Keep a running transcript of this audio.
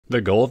The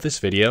goal of this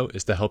video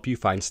is to help you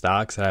find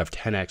stocks that have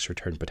 10x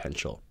return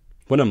potential.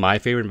 One of my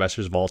favorite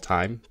investors of all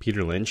time,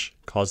 Peter Lynch,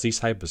 calls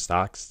these type of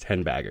stocks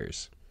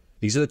 10-baggers.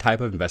 These are the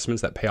type of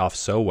investments that pay off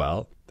so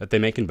well that they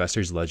make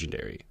investors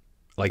legendary,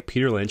 like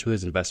Peter Lynch with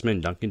his investment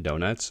in Dunkin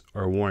Donuts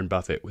or Warren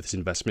Buffett with his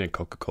investment in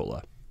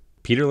Coca-Cola.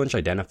 Peter Lynch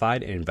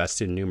identified and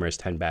invested in numerous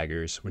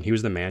 10-baggers when he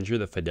was the manager of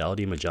the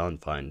Fidelity Magellan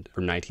Fund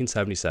from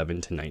 1977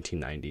 to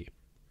 1990.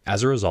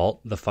 As a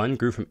result, the fund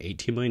grew from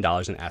 $18 million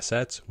in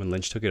assets when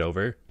Lynch took it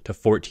over to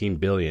 $14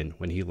 billion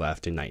when he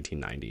left in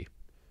 1990.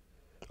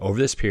 Over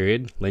this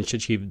period, Lynch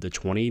achieved the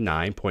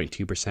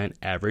 29.2%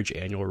 average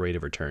annual rate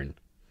of return,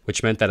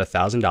 which meant that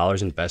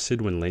 $1,000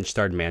 invested when Lynch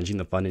started managing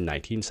the fund in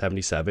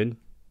 1977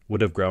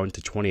 would have grown to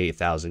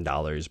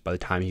 $28,000 by the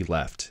time he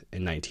left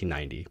in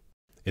 1990.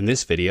 In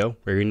this video,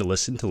 we're going to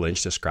listen to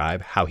Lynch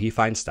describe how he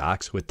finds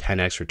stocks with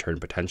 10x return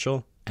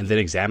potential, and then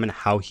examine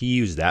how he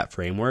used that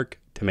framework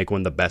to make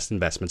one of the best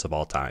investments of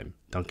all time,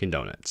 Dunkin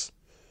Donuts.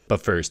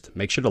 But first,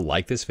 make sure to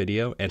like this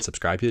video and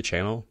subscribe to the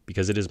channel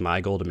because it is my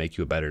goal to make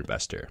you a better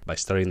investor by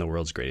studying the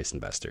world's greatest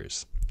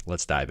investors.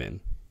 Let's dive in.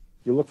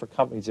 You look for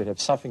companies that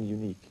have something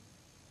unique.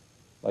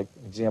 Like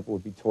an example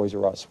would be Toys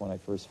R Us when I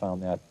first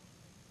found that.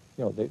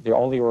 You know, they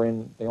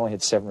only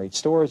had 7 or 8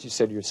 stores. You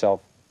said to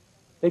yourself,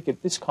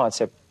 this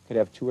concept could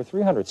have 200 or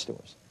 300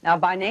 stores. Now,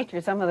 by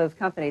nature, some of those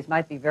companies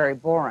might be very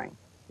boring.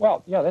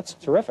 Well, yeah, that's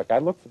terrific.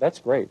 That's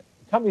great.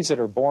 Companies that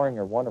are boring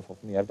are wonderful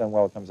for me. I've done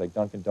well with companies like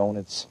Dunkin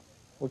Donuts.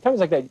 Well,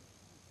 companies like that,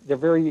 they're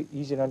very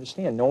easy to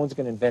understand. No one's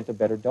going to invent a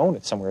better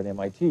donut somewhere at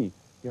MIT. You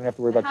don't have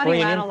to worry about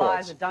Korean imports. How do you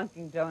analyze a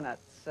Dunkin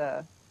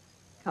Donuts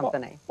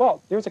company?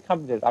 Well, there's a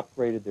company that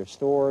upgraded their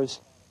stores.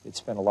 It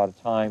spent a lot of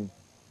time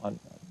on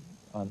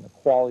the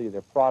quality of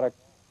their product.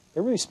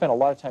 They really spent a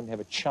lot of time to have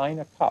a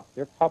china cup.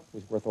 Their cup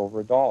was worth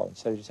over $1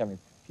 instead of just having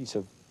a piece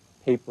of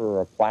paper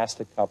or a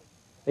plastic cup.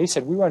 They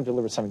said, we want to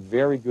deliver something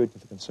very good to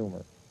the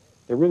consumer.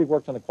 They really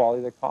worked on the quality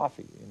of their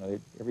coffee. You know,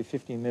 every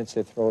 15 minutes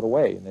they'd throw it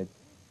away, and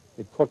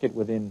they'd cook it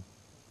within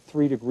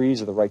 3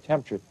 degrees of the right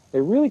temperature. They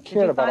really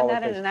cared about all that.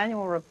 Did you find that in an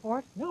annual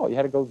report? No, you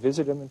had to go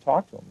visit them and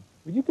talk to them.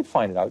 But you could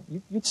find it out.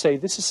 You'd say,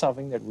 this is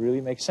something that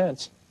really makes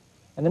sense.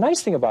 And the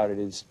nice thing about it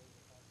is,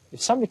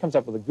 if somebody comes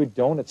up with a good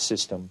donut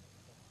system,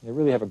 and they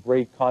really have a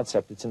great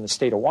concept, it's in the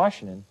state of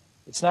Washington,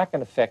 it's not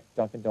going to affect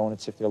Dunkin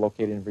Donuts if they're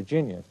located in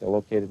Virginia, if they're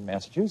located in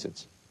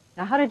Massachusetts.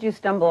 Now, how did you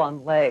stumble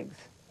on legs?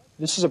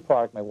 This is a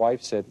product my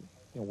wife said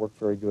worked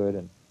very good.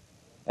 And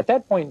at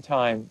that point in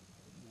time,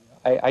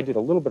 I did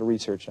a little bit of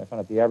research, and I found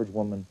out the average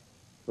woman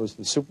goes to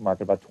the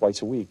supermarket about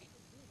twice a week.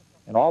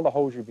 And all the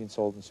hosiery being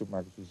sold in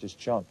supermarkets was just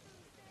junk.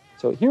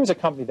 So here's a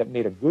company that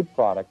made a good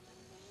product,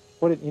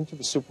 put it into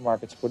the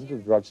supermarkets, put it into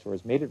the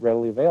drugstores, made it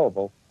readily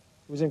available.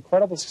 It was an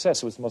incredible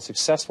success. It was the most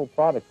successful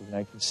product of the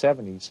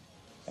 1970s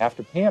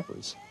after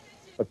Pampers.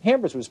 But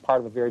Pampers was part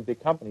of a very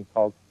big company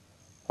called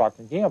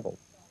Procter & Gamble.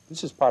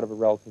 This is part of a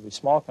relatively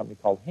small company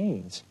called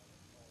Hanes.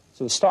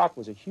 So the stock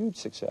was a huge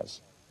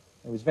success.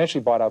 It was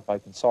eventually bought out by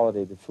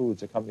Consolidated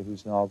Foods, a company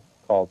who's now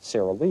called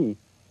Sara Lee.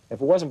 If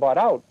it wasn't bought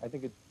out, I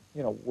think it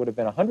would have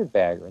been a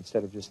 100-bagger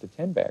instead of just a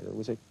 10-bagger. It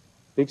was a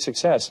big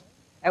success.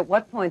 At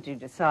what point do you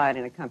decide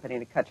in a company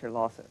to cut your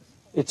losses?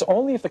 It's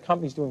only if the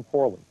company's doing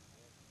poorly.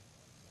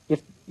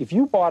 If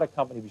you bought a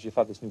company because you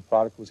thought this new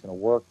product was going to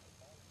work,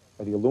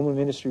 or the aluminum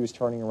industry was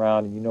turning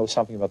around and you know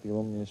something about the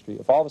aluminum industry,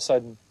 if all of a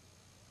sudden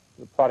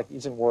the product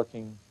isn't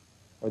working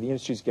or the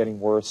industry's getting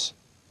worse,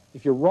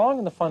 if you're wrong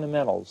in the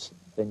fundamentals,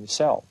 then you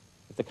sell.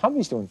 If the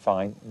company's doing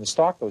fine and the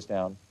stock goes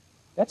down,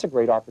 that's a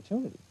great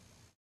opportunity.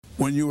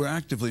 When you were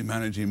actively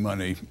managing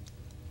money,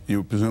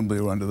 you presumably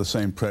were under the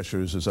same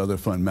pressures as other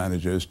fund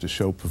managers to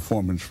show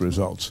performance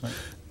results. Right.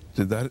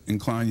 Did that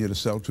incline you to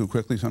sell too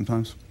quickly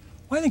sometimes?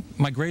 Well, I think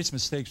my greatest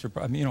mistakes were,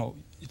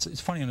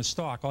 it's funny, in a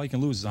stock, all you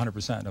can lose is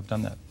 100%. I've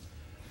done that.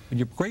 But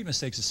your great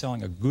mistakes is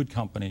selling a good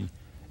company,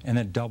 and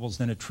then it doubles,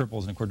 then it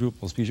triples, and it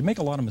quadruples, because you make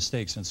a lot of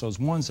mistakes, and so those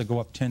ones that go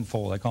up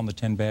tenfold, I call them the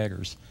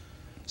 10-baggers.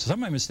 So some of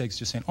my mistakes are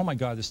just saying, oh my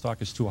God, this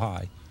stock is too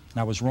high,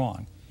 and I was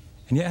wrong.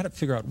 And you had to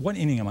figure out, what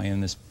inning am I in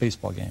this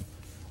baseball game?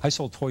 I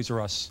sold Toys R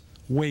Us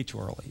way too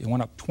early. It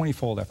went up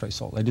 20-fold after I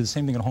sold. I did the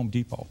same thing at Home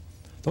Depot.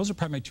 Those are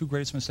probably my 2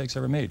 greatest mistakes I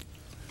ever made.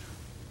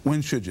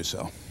 When should you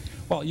sell?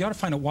 Well, you ought to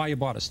find out why you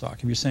bought a stock.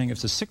 If you're saying if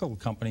it's a cyclical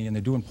company and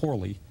they're doing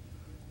poorly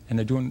and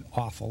they're doing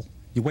awful,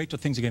 you wait till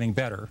things are getting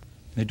better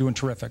and they're doing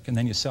terrific, and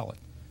then you sell it.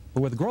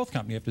 But with a growth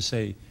company, you have to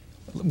say,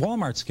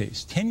 Walmart's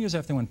case, 10 years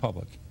after they went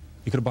public,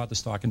 you could have bought the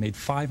stock and made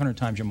 500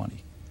 times your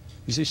money.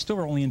 Because they still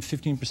are only in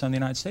 15% of the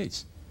United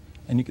States.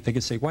 And they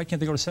could say, why can't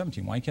they go to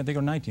 17? Why can't they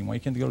go to 19? Why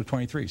can't they go to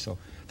 23? So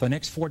for the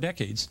next 4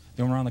 decades,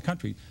 they went around the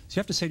country. So you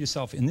have to say to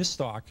yourself, in this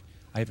stock,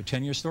 I have a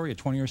 10-year story, a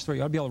 20-year story.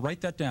 You ought to be able to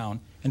write that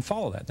down and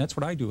follow that. And that's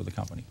what I do with the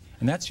company.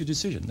 And that's your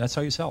decision. That's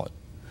how you sell it.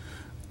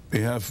 We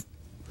have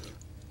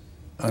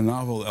a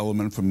novel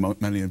element for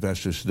many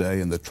investors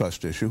today in the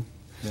trust issue.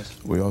 Yes.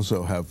 We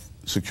also have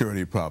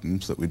security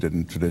problems that we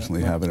didn't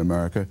traditionally have in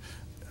America.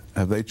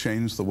 Have they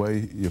changed the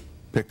way you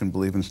pick and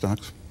believe in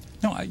stocks?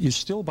 No, you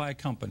still buy a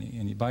company,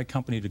 and you buy a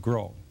company to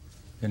grow.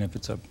 And if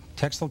it's a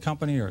textile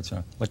company or it's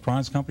an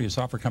electronics company or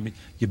software company,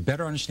 you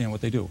better understand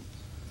what they do.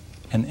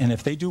 And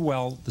if they do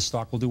well, the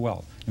stock will do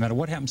well, no matter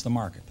what happens to the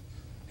market.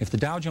 If the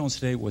Dow Jones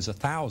today was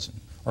 1,000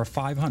 or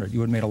 500, you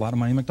would have made a lot of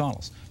money in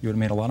McDonald's. You would have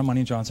made a lot of money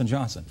in Johnson &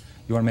 Johnson.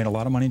 You would have made a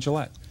lot of money in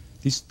Gillette.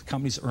 These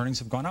companies' earnings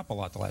have gone up a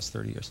lot the last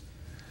 30 years.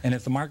 And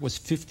if the market was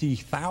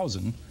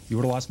 50,000, you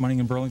would have lost money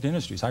in Burlington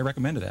Industries. I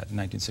recommended that in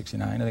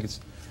 1969. I think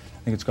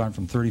it's gone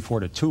from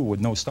 34 to 2 with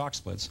no stock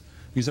splits.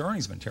 Because their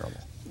earnings have been terrible.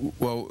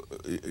 Well,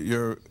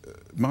 your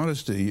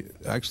modesty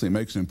actually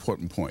makes an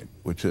important point,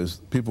 which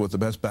is people with the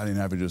best batting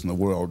averages in the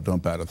world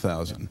don't bat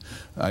 1,000.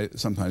 Yeah. I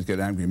sometimes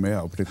get angry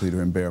mail, particularly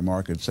during bear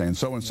markets, saying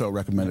so-and-so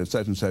recommended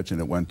such and such and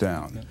it went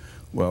down. Yeah.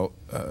 Well,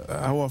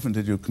 how often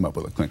did you come up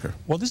with a clinker?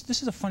 Well, this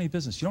is a funny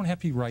business. You don't have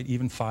to be right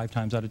even 5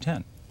 times out of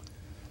 10.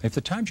 If the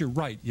times you're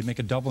right, you make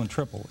a double and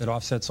triple. It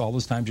offsets all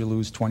those times you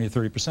lose 20 or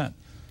 30%.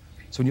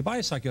 So when you buy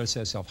a stock, you got to say to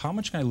yourself, how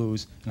much can I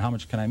lose and how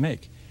much can I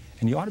make?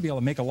 And you ought to be able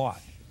to make a lot.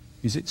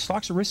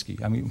 Stocks are risky.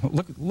 I mean,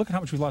 look at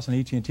how much we lost in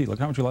AT&T. Look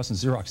at how much we lost in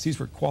Xerox. These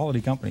were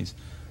quality companies.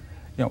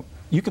 You know,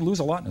 you can lose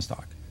a lot in a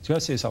stock. So you got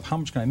to say to yourself, how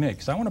much can I make?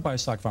 Because I want to buy a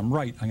stock. If I'm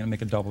right, I'm going to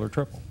make a double or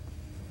triple.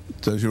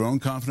 Does your own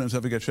confidence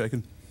ever get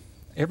shaken?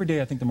 Every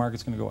day I think the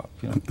market's going to go up.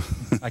 You know,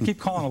 I keep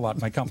calling a lot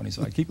in my company,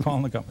 so I keep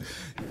calling the company.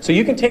 So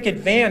you can take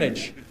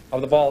advantage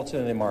of the volatility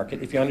in the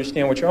market if you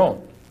understand what you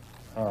own.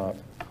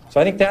 So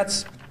I think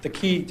that's the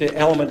key to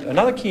element.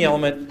 Another key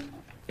element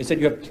is that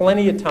you have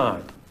plenty of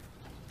time.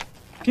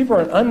 People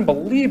are in an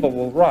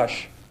unbelievable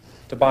rush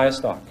to buy a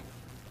stock.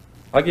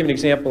 I'll give you an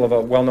example of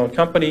a well-known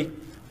company.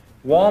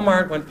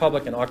 Walmart went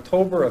public in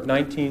October of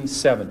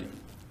 1970.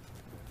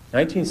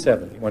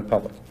 1970 went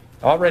public.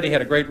 Already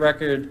had a great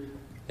record.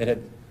 It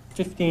had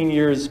 15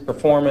 years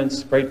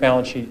performance, great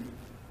balance sheet.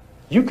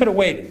 You could have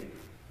waited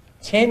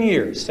 10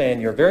 years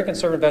saying you're a very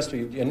conservative investor.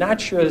 You're not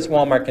sure this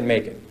Walmart can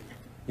make it.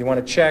 You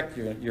want to check.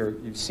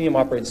 You see them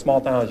operate in small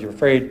towns. You're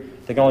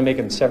afraid they can only make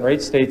it in 7 or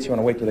 8 states. You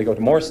want to wait till they go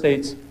to more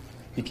states.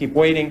 You keep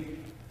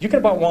waiting. You could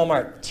have bought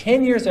Walmart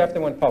 10 years after they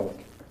went public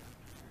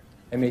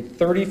and made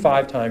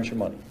 35 times your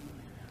money.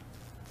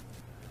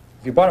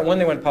 If you bought it when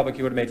they went public,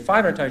 you would have made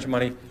 500 times your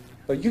money.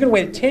 But you could have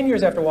waited 10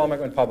 years after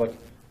Walmart went public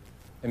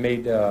and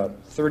made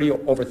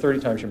over 30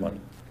 times your money.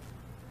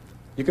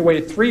 You could have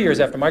waited 3 years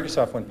after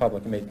Microsoft went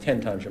public and made 10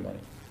 times your money.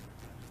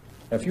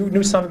 Now, if you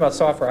knew something about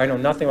software, I know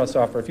nothing about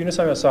software. If you knew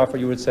something about software,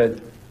 you would have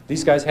said,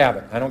 these guys have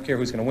it. I don't care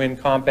who's going to win,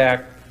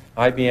 Compaq,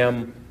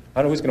 IBM.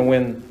 I don't know who's going to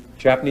win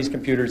Japanese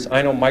computers.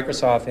 I know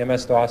Microsoft,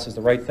 MS-DOS is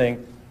the right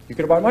thing. You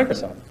could have bought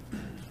Microsoft.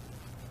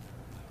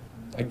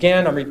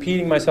 Again, I'm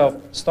repeating myself.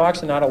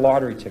 Stocks are not a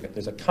lottery ticket.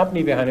 There's a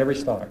company behind every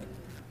stock.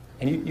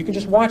 And you can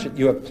just watch it.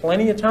 You have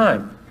plenty of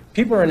time.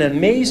 People are in an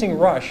amazing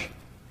rush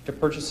to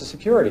purchase a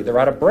security. They're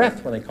out of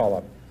breath when they call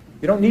up.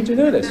 You don't need to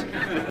do this.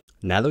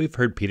 Now that we've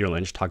heard Peter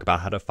Lynch talk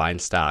about how to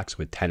find stocks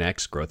with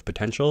 10x growth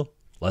potential,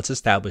 let's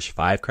establish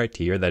 5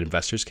 criteria that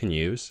investors can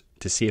use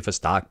to see if a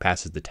stock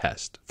passes the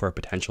test for a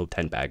potential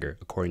 10-bagger,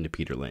 according to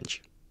Peter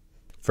Lynch.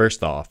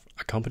 First off,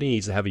 a company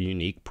needs to have a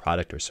unique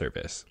product or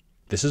service.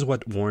 This is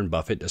what Warren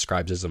Buffett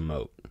describes as a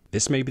moat.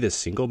 This may be the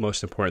single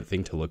most important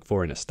thing to look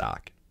for in a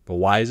stock, but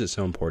why is it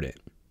so important?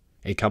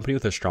 A company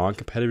with a strong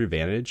competitive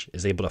advantage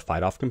is able to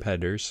fight off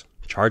competitors,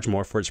 charge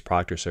more for its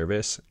product or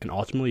service, and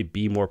ultimately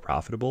be more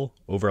profitable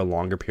over a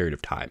longer period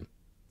of time.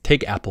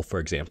 Take Apple, for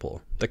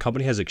example. The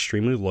company has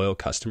extremely loyal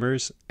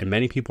customers, and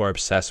many people are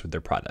obsessed with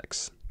their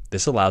products.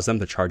 This allows them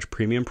to charge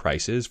premium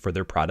prices for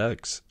their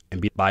products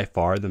and be by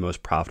far the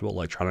most profitable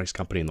electronics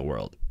company in the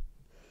world.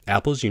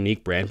 Apple's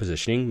unique brand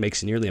positioning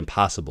makes it nearly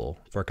impossible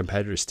for a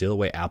competitor to steal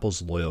away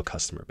Apple's loyal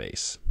customer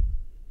base.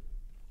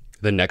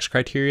 The next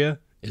criteria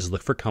is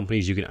look for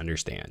companies you can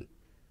understand.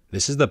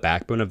 This is the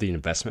backbone of the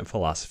investment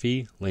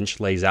philosophy Lynch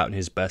lays out in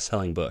his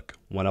best-selling book,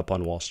 One Up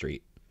on Wall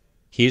Street.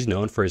 He is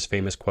known for his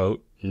famous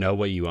quote, "Know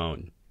what you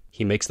own."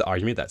 He makes the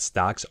argument that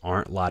stocks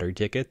aren't lottery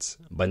tickets,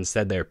 but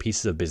instead they are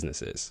pieces of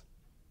businesses.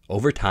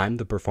 Over time,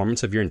 the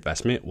performance of your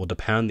investment will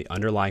depend on the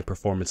underlying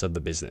performance of the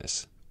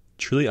business.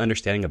 Truly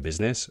understanding a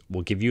business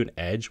will give you an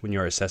edge when you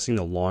are assessing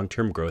the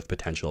long-term growth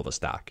potential of a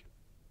stock.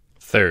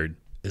 Third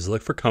is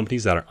look for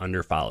companies that are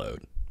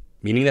underfollowed,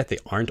 meaning that they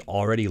aren't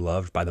already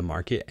loved by the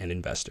market and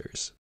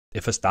investors.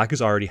 If a stock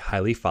is already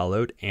highly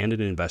followed and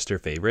an investor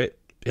favorite,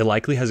 it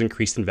likely has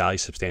increased in value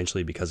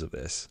substantially because of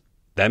this.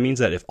 That means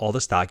that if all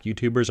the stock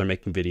YouTubers are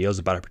making videos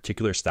about a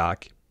particular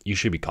stock, you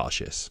should be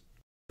cautious.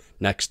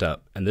 Next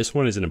up, and this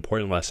one is an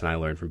important lesson I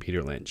learned from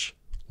Peter Lynch,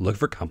 look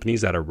for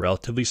companies that are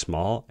relatively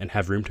small and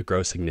have room to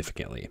grow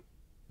significantly.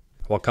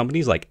 While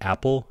companies like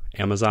Apple,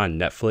 Amazon,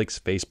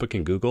 Netflix, Facebook,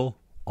 and Google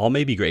all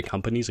may be great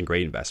companies and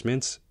great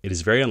investments, it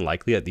is very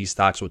unlikely that these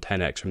stocks will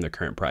 10x from their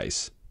current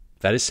price.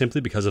 That is simply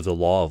because of the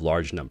law of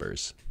large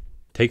numbers.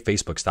 Take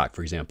Facebook stock,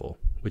 for example,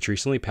 which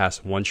recently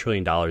passed $1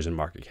 trillion in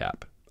market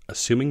cap.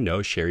 Assuming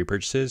no share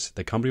repurchases,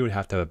 the company would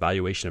have to have a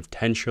valuation of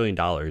 $10 trillion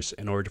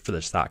in order for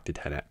the stock to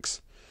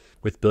 10x.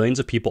 With billions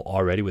of people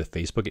already with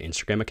Facebook and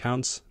Instagram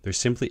accounts, there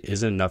simply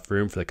isn't enough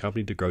room for the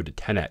company to grow to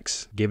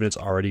 10x, given its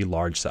already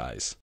large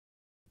size.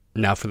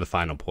 Now for the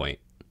final point.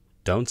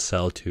 Don't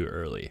sell too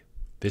early.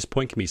 This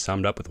point can be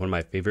summed up with one of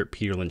my favorite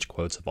Peter Lynch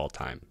quotes of all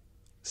time.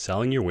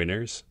 Selling your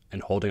winners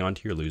and holding on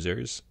to your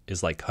losers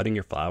is like cutting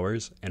your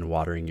flowers and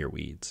watering your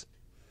weeds.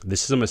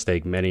 This is a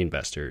mistake many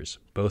investors,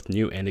 both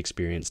new and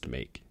experienced,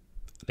 make.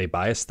 They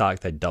buy a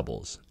stock that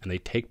doubles, and they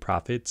take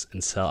profits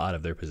and sell out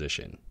of their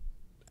position.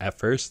 At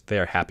first, they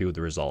are happy with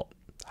the result.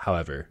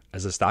 However,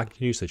 as the stock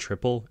continues to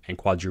triple and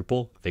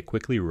quadruple, they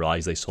quickly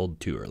realize they sold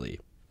too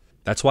early.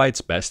 That's why it's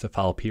best to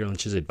follow Peter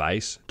Lynch's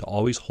advice to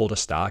always hold a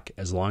stock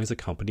as long as the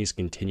company is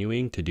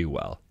continuing to do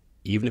well,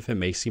 even if it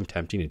may seem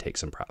tempting to take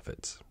some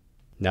profits.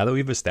 Now that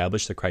we've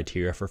established the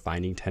criteria for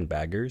finding 10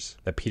 baggers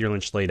that Peter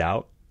Lynch laid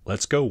out,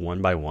 let's go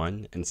one by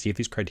one and see if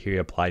these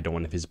criteria apply to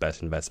one of his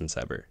best investments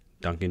ever,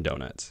 Dunkin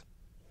Donuts.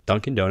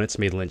 Dunkin Donuts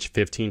made Lynch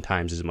 15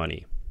 times his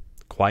money.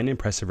 Quite an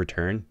impressive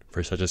return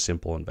for such a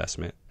simple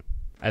investment.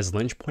 As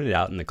Lynch pointed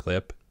out in the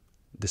clip,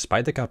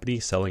 despite the company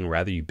selling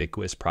rather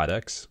ubiquitous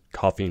products,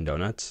 coffee and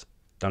donuts,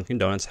 Dunkin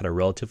Donuts had a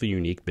relatively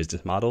unique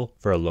business model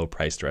for a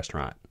low-priced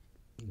restaurant.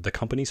 The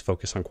company's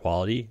focus on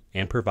quality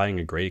and providing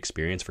a great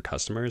experience for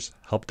customers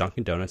helped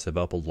Dunkin Donuts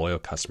develop a loyal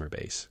customer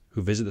base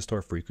who visit the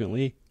store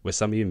frequently, with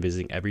some even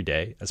visiting every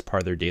day as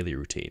part of their daily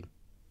routine.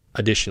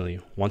 Additionally,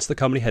 once the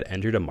company had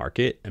entered a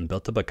market and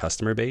built up a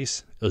customer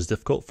base, it was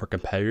difficult for a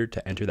competitor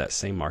to enter that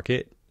same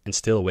market and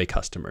steal away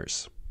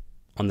customers.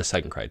 On the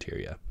second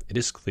criteria, it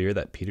is clear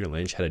that Peter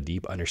Lynch had a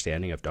deep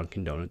understanding of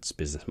Dunkin Donuts'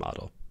 business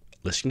model.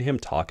 Listening to him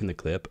talk in the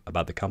clip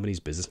about the company's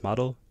business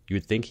model, you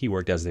would think he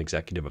worked as an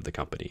executive of the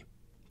company.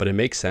 But it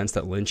makes sense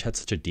that Lynch had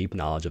such a deep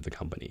knowledge of the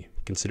company,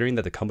 considering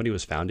that the company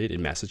was founded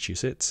in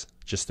Massachusetts,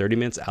 just 30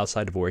 minutes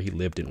outside of where he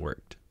lived and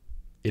worked.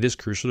 It is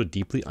crucial to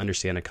deeply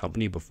understand a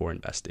company before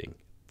investing.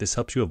 This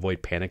helps you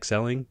avoid panic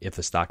selling if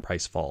the stock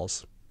price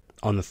falls.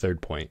 On the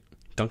third point,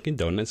 Dunkin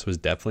Donuts was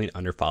definitely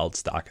an underfollowed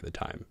stock at the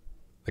time.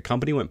 The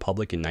company went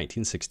public in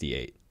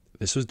 1968.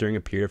 This was during a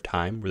period of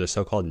time where the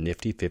so-called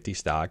Nifty 50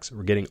 stocks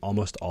were getting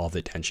almost all of the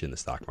attention in the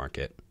stock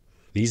market.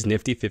 These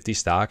Nifty 50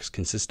 stocks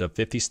consist of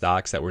 50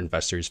 stocks that were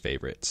investors'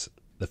 favorites.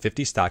 The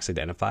 50 stocks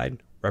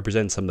identified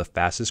represent some of the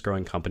fastest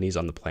growing companies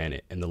on the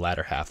planet in the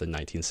latter half of the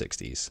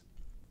 1960s.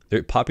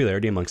 Their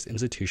popularity amongst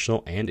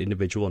institutional and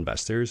individual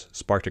investors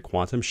sparked a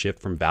quantum shift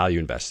from value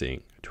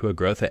investing to a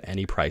growth at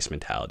any price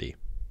mentality.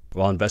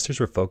 While investors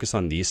were focused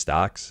on these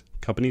stocks,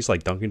 companies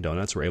like Dunkin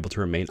Donuts were able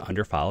to remain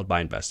underfollowed by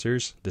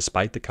investors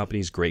despite the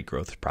company's great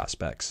growth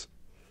prospects.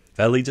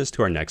 That leads us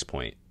to our next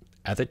point.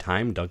 At the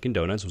time, Dunkin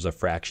Donuts was a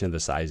fraction of the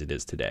size it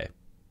is today.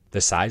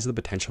 The size of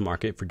the potential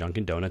market for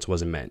Dunkin Donuts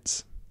was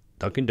immense.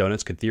 Dunkin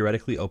Donuts could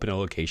theoretically open a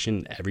location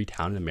in every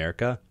town in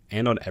America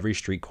and on every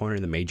street corner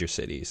in the major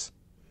cities.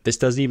 This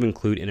doesn't even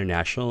include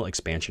international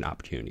expansion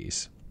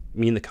opportunities,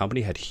 meaning the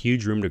company had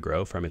huge room to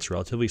grow from its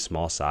relatively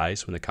small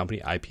size when the company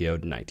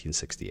IPO'd in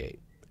 1968.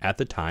 At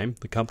the time,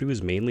 the company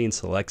was mainly in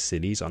select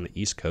cities on the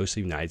East Coast of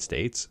the United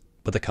States,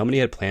 but the company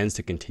had plans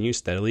to continue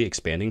steadily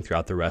expanding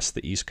throughout the rest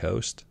of the East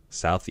Coast,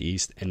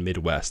 Southeast, and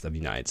Midwest of the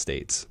United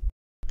States.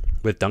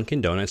 With Dunkin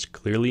Donuts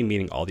clearly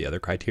meeting all the other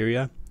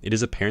criteria, it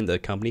is apparent that the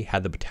company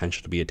had the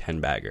potential to be a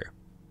 10-bagger.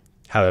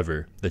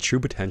 However, the true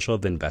potential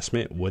of the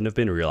investment wouldn't have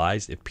been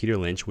realized if Peter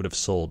Lynch would have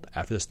sold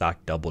after the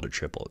stock doubled or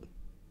tripled.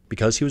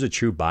 Because he was a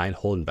true buy and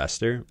hold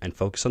investor and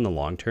focused on the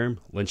long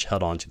term, Lynch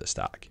held on to the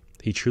stock.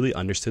 He truly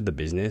understood the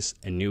business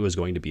and knew it was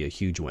going to be a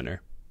huge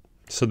winner.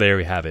 So there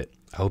we have it.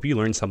 I hope you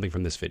learned something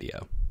from this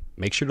video.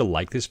 Make sure to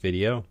like this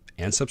video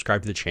and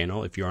subscribe to the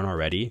channel if you aren't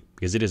already,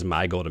 because it is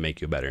my goal to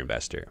make you a better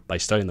investor by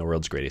studying the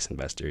world's greatest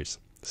investors.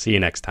 See you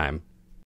next time.